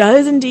 Time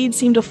does indeed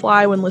seem to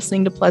fly when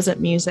listening to pleasant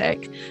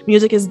music.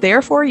 Music is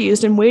therefore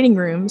used in waiting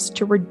rooms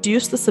to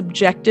reduce the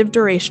subjective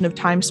duration of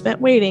time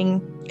spent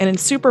waiting, and in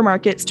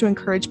supermarkets to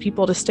encourage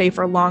people to stay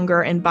for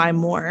longer and buy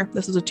more.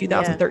 This was a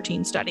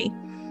 2013 study.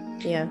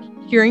 Yeah.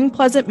 Hearing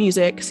pleasant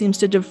music seems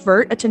to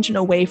divert attention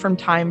away from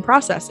time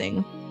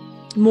processing.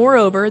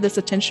 Moreover, this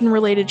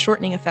attention-related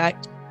shortening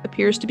effect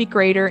appears to be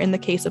greater in the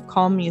case of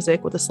calm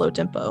music with a slow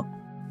tempo.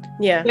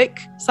 Yeah. Quick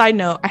side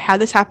note, I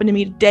had this happen to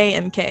me today,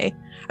 MK.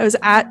 I was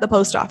at the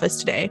post office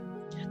today.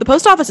 The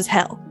post office is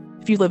hell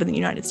if you live in the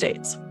United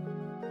States.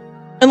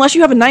 Unless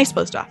you have a nice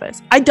post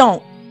office. I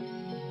don't.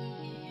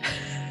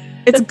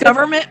 It's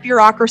government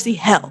bureaucracy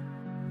hell.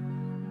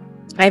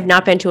 I have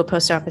not been to a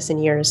post office in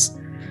years.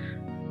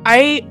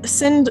 I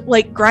send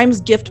like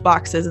Grimes gift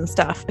boxes and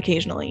stuff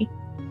occasionally.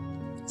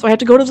 So I have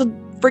to go to the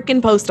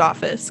freaking post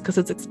office because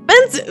it's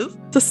expensive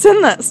to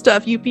send that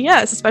stuff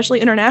UPS,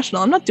 especially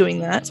international. I'm not doing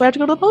that. So I have to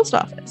go to the post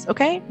office.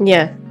 Okay.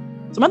 Yeah.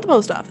 So I'm at the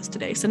post office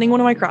today, sending one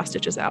of my cross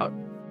stitches out.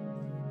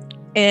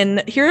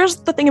 And here's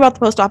the thing about the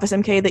post office,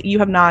 MK, that you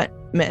have not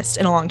missed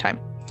in a long time.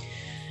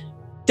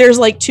 There's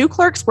like 2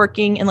 clerks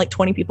working and like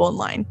 20 people in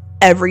line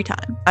every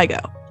time I go.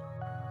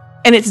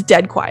 And it's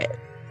dead quiet.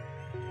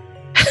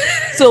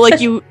 So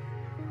like you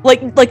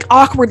like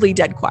awkwardly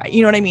dead quiet.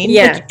 You know what I mean?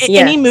 Yeah, like,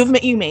 any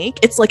movement you make,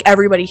 it's like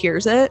everybody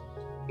hears it.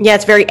 Yeah,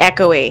 it's very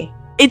echoey.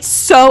 It's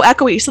so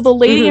echoey. So the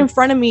lady in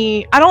front of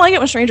me, I don't like it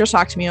when strangers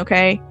talk to me,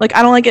 okay? Like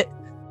I don't like it.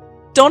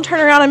 Don't turn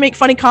around and make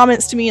funny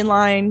comments to me in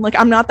line. Like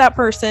I'm not that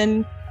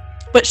person.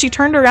 But she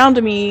turned around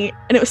to me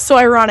and it was so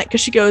ironic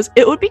because she goes,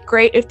 "It would be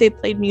great if they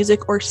played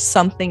music or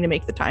something to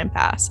make the time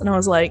pass." And I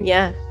was like,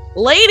 yeah,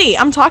 lady,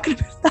 I'm talking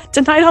about that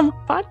tonight on the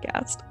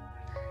podcast.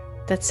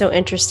 That's so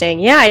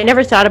interesting. Yeah, I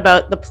never thought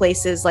about the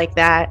places like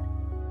that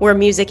where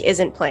music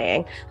isn't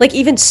playing. Like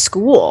even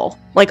school,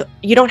 like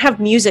you don't have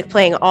music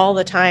playing all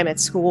the time at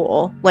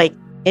school. Like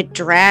it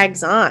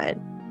drags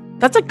on.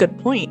 That's a good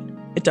point.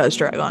 It does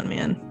drag on,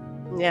 man.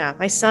 Yeah,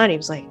 my son, he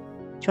was like,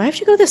 "Do I have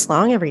to go this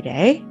long every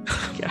day?"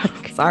 Yeah,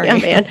 sorry. Yeah,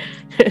 man.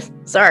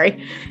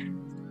 Sorry.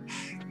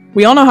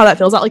 We all know how that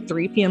feels, at like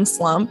 3 p.m.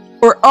 slump.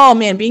 Or, oh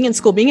man, being in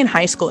school, being in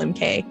high school,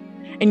 MK,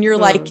 and you're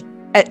like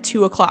at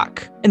 2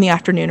 o'clock in the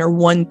afternoon or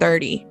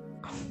 1:30.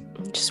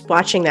 Just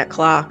watching that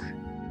clock.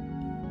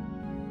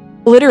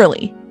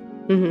 Literally.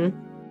 Mm-hmm.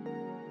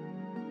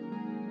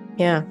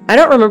 Yeah. I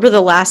don't remember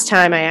the last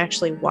time I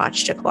actually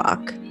watched a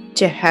clock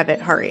to have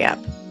it hurry up.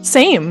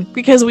 Same,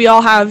 because we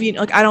all have,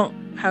 like I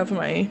don't have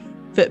my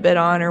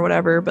Fitbit on or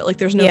whatever, but like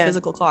there's no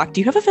physical clock. Do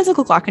you have a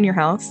physical clock in your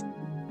house?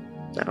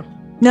 No.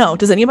 No.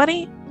 Does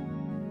anybody?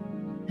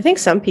 I think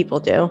some people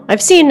do.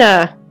 I've seen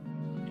a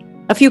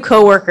few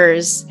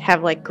coworkers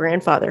have like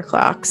grandfather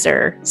clocks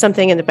or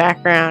something in the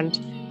background.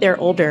 They're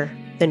older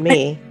than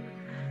me.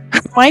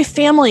 My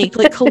family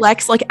like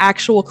collects like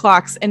actual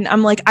clocks, and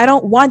I'm like, I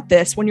don't want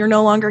this when you're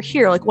no longer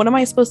here. Like, what am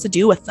I supposed to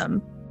do with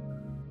them?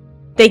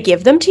 They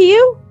give them to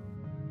you?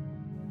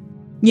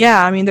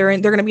 Yeah, I mean they're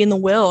gonna be in the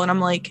will, and I'm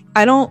like,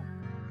 I don't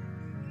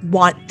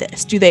want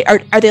this.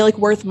 Are they like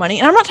worth money?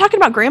 And I'm not talking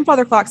about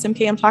grandfather clocks,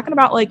 MK. I'm talking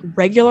about like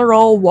regular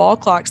old wall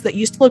clocks that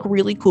used to look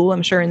really cool,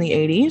 I'm sure, in the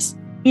 80s.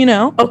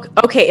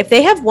 Okay, if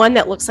they have one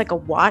that looks like a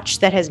watch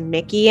that has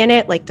Mickey in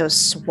it, like those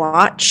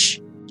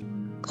Swatch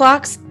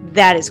clocks,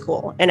 that is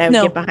cool, and I would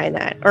get behind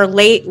that. Or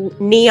late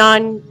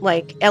neon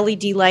like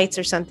LED lights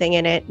or something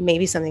in it,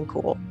 maybe something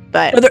cool.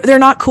 But they're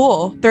not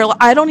cool.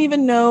 I don't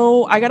even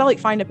know. I gotta like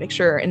find a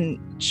picture and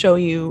show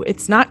you.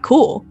 It's not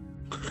cool.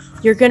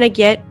 You're gonna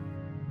get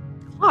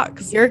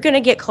clocks. You're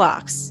gonna get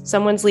clocks.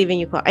 Someone's leaving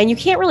you clocks, and you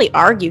can't really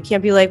argue. You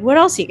can't be like, "What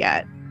else you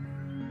got?"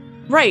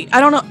 Right.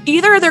 I don't know.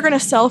 Either they're gonna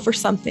sell for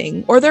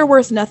something, or they're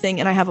worth nothing.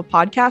 And I have a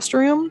podcast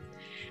room.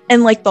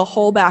 And like the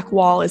whole back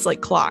wall is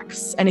like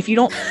clocks. And if you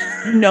don't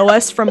know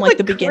us from like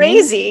the beginning,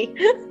 crazy.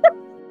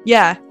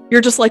 Yeah,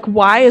 you're just like,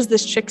 why is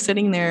this chick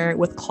sitting there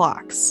with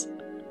clocks?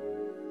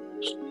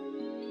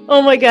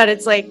 Oh my God,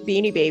 it's like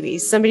Beanie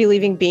Babies. Somebody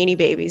leaving Beanie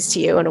Babies to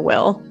you in a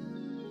will.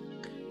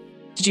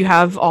 Did you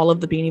have all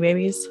of the Beanie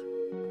Babies?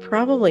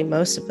 Probably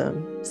most of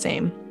them.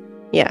 Same.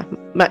 Yeah,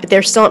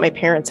 they're still at my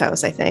parents'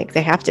 house. I think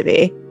they have to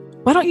be.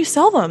 Why don't you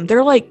sell them?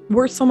 They're like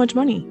worth so much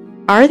money.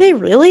 Are they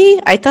really?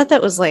 I thought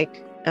that was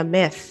like a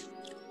myth.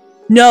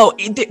 No,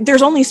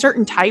 there's only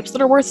certain types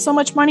that are worth so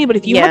much money, but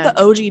if you had the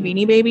OG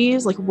Beanie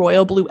Babies, like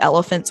Royal Blue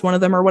Elephants, one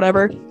of them or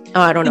whatever. Oh,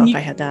 I don't know if I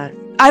had that.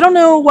 I don't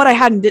know what I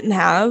had and didn't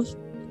have,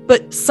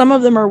 but some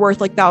of them are worth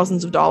like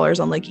thousands of dollars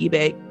on like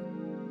eBay.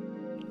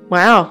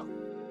 Wow.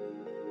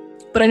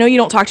 But I know you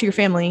don't talk to your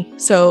family,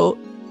 so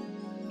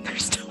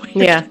there's no way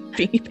Beanie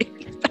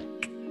Babies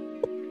back.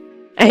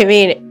 I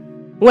mean,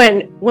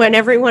 when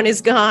everyone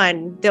is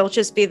gone, they'll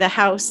just be the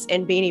house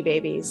and Beanie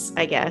Babies,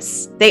 I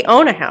guess. They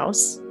own a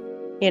house.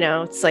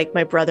 It's like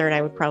my brother and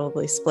I would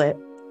probably split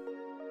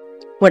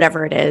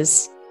whatever it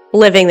is.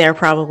 Living there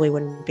probably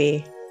wouldn't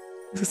be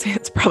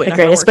it's probably the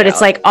greatest, but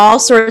it's like all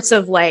sorts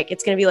of like,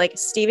 it's going to be like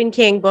Stephen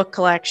King book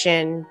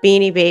collection,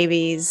 Beanie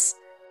Babies,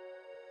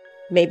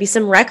 maybe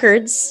some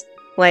records.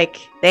 Like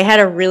they had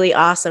a really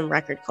awesome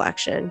record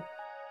collection.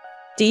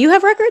 Do you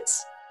have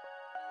records?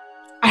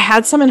 I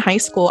had some in high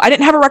school. I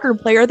didn't have a record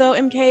player though,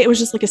 MK. It was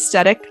just like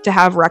aesthetic to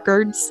have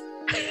records.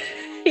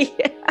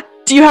 Yeah.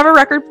 Do you have a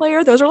record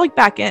player? Those are like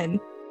back in.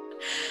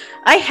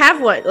 I have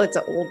one. It's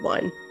an old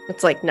one.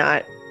 It's like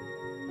not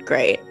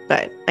great,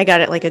 but I got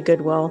it like a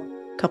Goodwill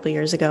a couple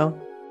years ago.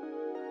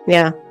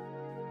 Yeah.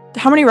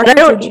 How many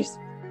records would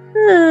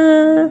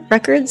you?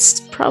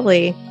 Records,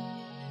 probably,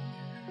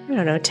 I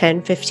don't know,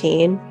 10,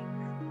 15.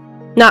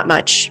 Not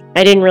much.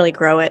 I didn't really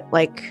grow it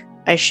like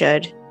I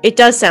should. It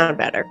does sound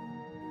better.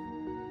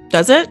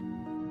 Does it?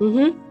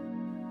 Mm-hmm.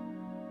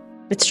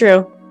 It's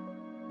true.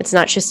 It's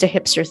not just a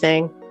hipster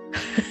thing.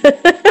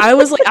 I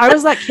was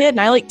that kid, and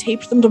I like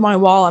taped them to my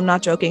wall. I'm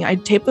not joking. I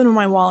taped them to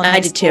my wall.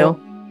 I did too.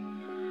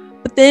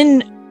 But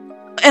then,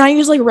 and I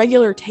use like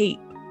regular tape.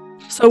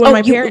 So when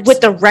my parents with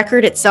the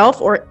record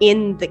itself or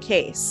in the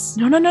case?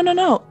 No.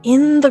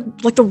 In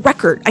the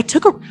record.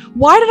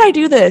 Why did I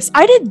do this?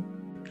 I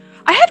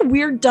had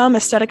weird, dumb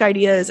aesthetic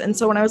ideas, and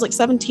so when I was like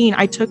 17,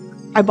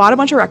 I bought a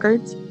bunch of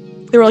records.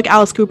 They were like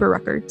Alice Cooper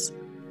records.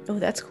 Oh,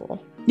 that's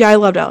cool. Yeah, I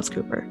loved Alice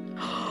Cooper.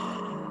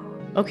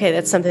 Okay,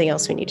 that's something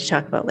else we need to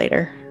talk about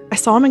later. I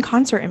saw him in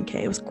concert, MK.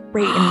 It was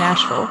great in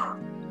Nashville.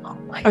 Oh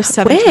my God. I was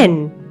 17.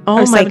 When?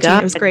 Oh my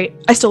God. It was great.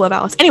 I still love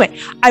Alice. Anyway,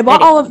 I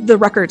bought all of the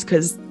records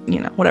because,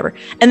 whatever.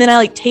 And then I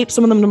like taped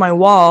some of them to my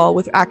wall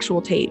with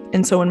actual tape.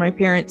 And so when my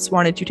parents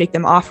wanted to take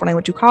them off when I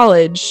went to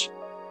college,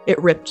 it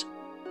ripped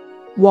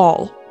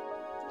wall.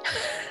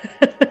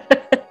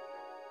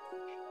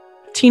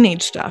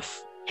 Teenage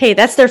stuff. Hey,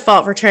 that's their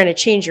fault for trying to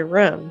change your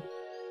room.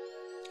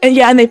 And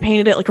yeah, and they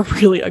painted it like a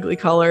really ugly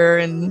color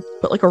and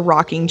put like a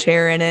rocking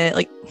chair in it.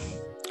 Like,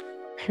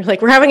 you're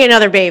like, we're having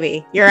another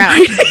baby. You're out.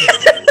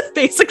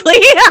 Basically,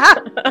 yeah.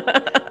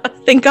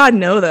 Thank God,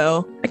 no,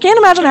 though. I can't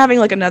imagine having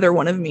like another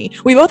one of me.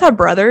 We both have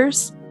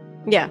brothers.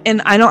 Yeah.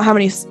 And I don't have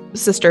any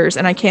sisters,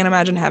 and I can't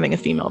imagine having a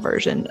female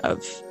version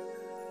of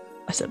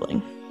a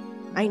sibling.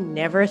 I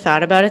never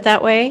thought about it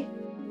that way.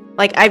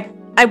 Like,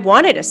 I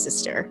wanted a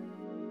sister,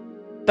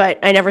 but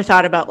I never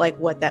thought about like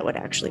what that would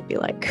actually be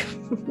like.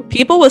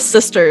 People with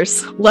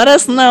sisters, let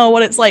us know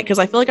what it's like, because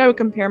I feel like I would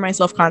compare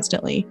myself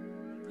constantly.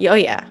 Oh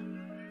yeah,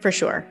 for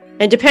sure.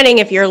 And depending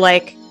if you're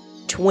like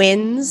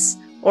twins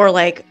or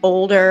like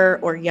older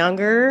or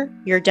younger,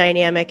 your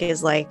dynamic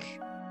is like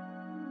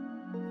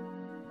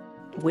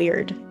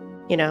weird,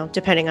 you know,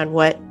 depending on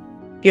what.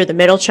 If you're the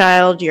middle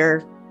child,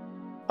 you're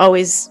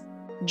always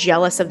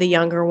jealous of the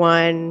younger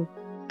one,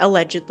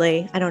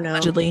 allegedly. I don't know.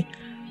 Allegedly.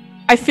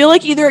 I feel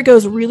like either it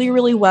goes really,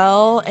 really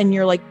well and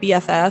you're like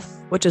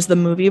BFF, which is the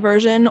movie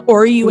version,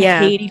 or you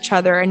hate each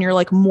other and you're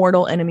like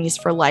mortal enemies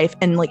for life.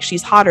 And like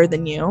she's hotter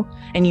than you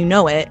and you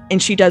know it.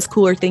 And she does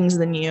cooler things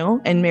than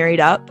you and married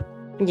up.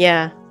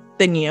 Yeah.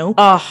 Than you.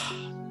 Oh,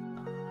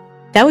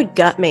 that would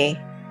gut me.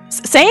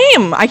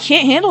 Same. I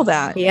can't handle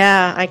that.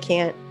 Yeah, I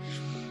can't.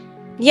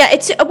 Yeah,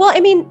 well, I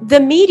mean, the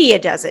media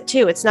does it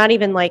too. It's not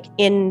even like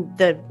in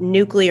the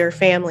nuclear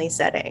family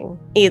setting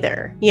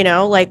either. You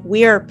know, like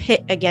we are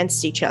pit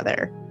against each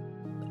other.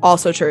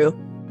 Also true.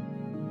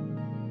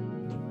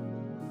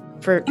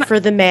 For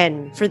the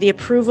men, for the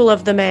approval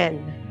of the men.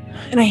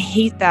 And I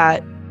hate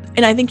that.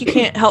 And I think you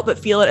can't help but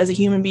feel it as a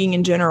human being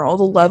in general.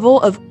 The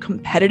level of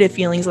competitive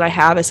feelings that I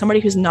have as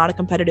somebody who's not a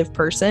competitive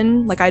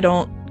person, like I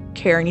don't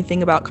care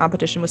anything about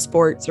competition with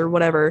sports or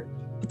whatever.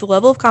 But the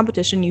level of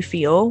competition you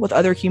feel with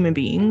other human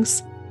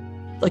beings,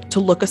 like to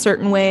look a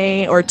certain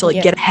way or to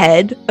like get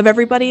ahead of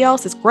everybody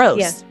else, is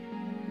gross.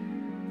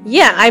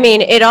 Yeah, I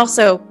mean, it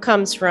also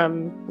comes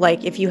from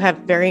like if you have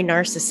very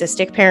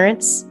narcissistic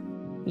parents,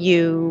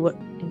 you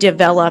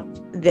develop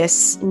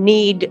this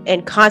need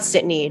and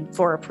constant need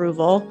for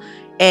approval,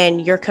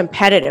 and you're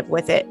competitive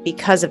with it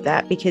because of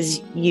that,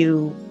 because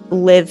you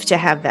live to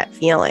have that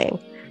feeling.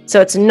 So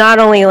it's not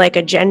only like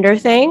a gender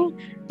thing,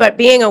 but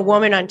being a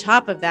woman on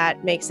top of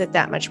that makes it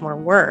that much more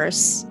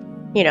worse,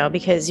 you know,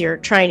 because you're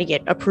trying to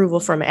get approval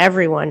from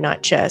everyone,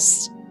 not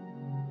just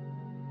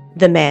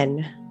the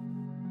men.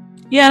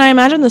 Yeah, and I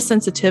imagine the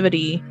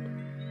sensitivity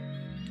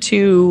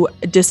to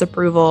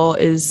disapproval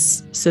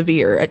is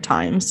severe at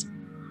times.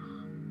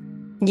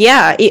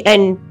 Yeah,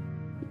 and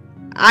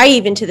I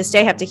even to this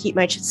day have to keep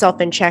myself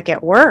in check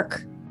at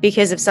work,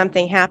 because if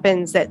something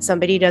happens that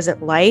somebody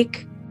doesn't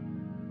like,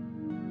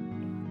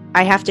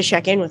 I have to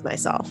check in with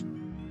myself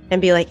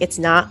and be like, it's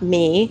not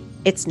me.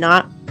 It's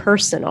not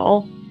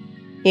personal.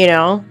 You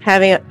know,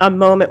 having a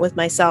moment with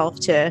myself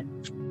to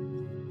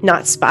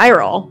not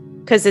spiral,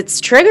 because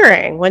it's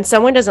triggering when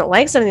someone doesn't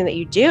like something that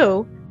you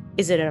do.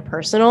 Is it a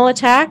personal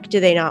attack? Do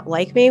they not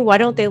like me? Why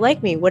don't they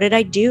like me? What did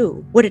I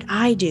do? What did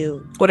I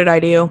do? What did I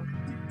do?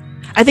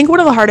 I think one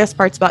of the hardest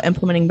parts about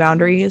implementing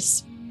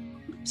boundaries,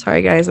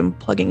 sorry guys, I'm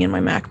plugging in my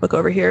MacBook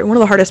over here. One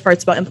of the hardest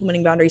parts about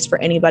implementing boundaries for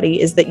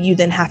anybody is that you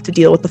then have to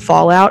deal with the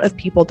fallout of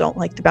people don't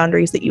like the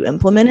boundaries that you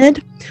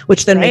implemented,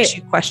 which then makes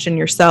you question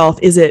yourself.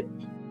 Is it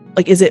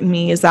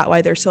me? Is that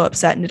why they're so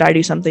upset? And did I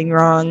do something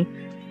wrong?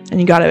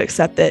 And you got to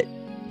accept that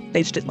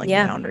they just didn't like the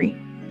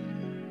boundary.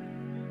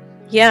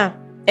 Yeah.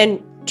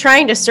 And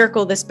trying to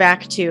circle this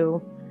back to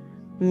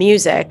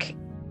music,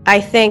 I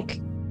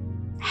think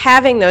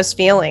having those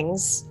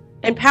feelings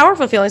and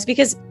powerful feelings,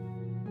 because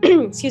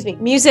excuse me,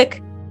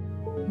 music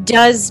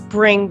does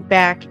bring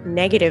back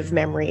negative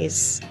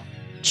memories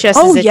just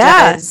as it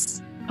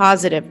does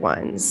positive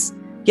ones.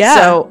 Yeah.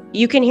 So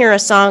you can hear a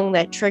song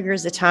that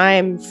triggers a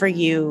time for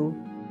you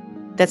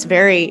that's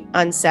very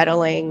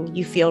unsettling.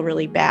 You feel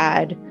really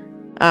bad.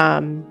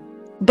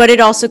 But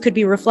it also could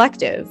be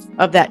reflective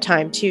of that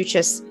time too,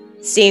 just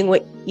seeing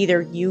what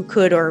either you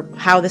could or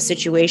how the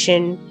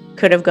situation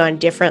could have gone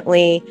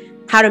differently,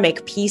 how to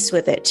make peace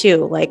with it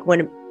too. Like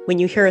when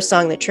you hear a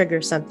song that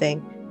triggers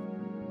something,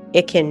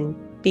 it can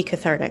be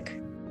cathartic.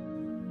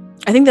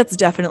 I think that's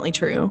definitely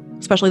true,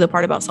 especially the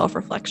part about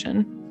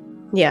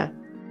self-reflection. Yeah.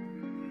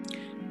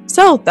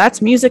 So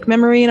that's music,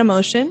 memory, and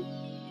emotion.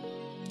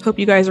 Hope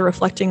you guys are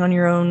reflecting on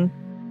your own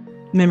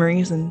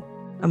memories and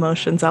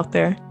emotions out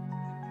there.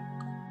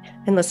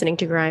 And listening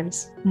to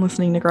Grimes.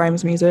 Listening to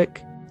Grimes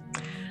music.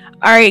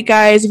 All right,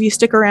 guys, if you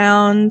stick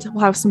around,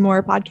 we'll have some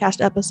more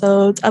podcast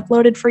episodes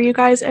uploaded for you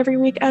guys every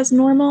week as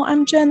normal.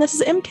 I'm Jen. This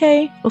is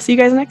MK. We'll see you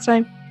guys next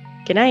time.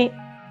 Good night.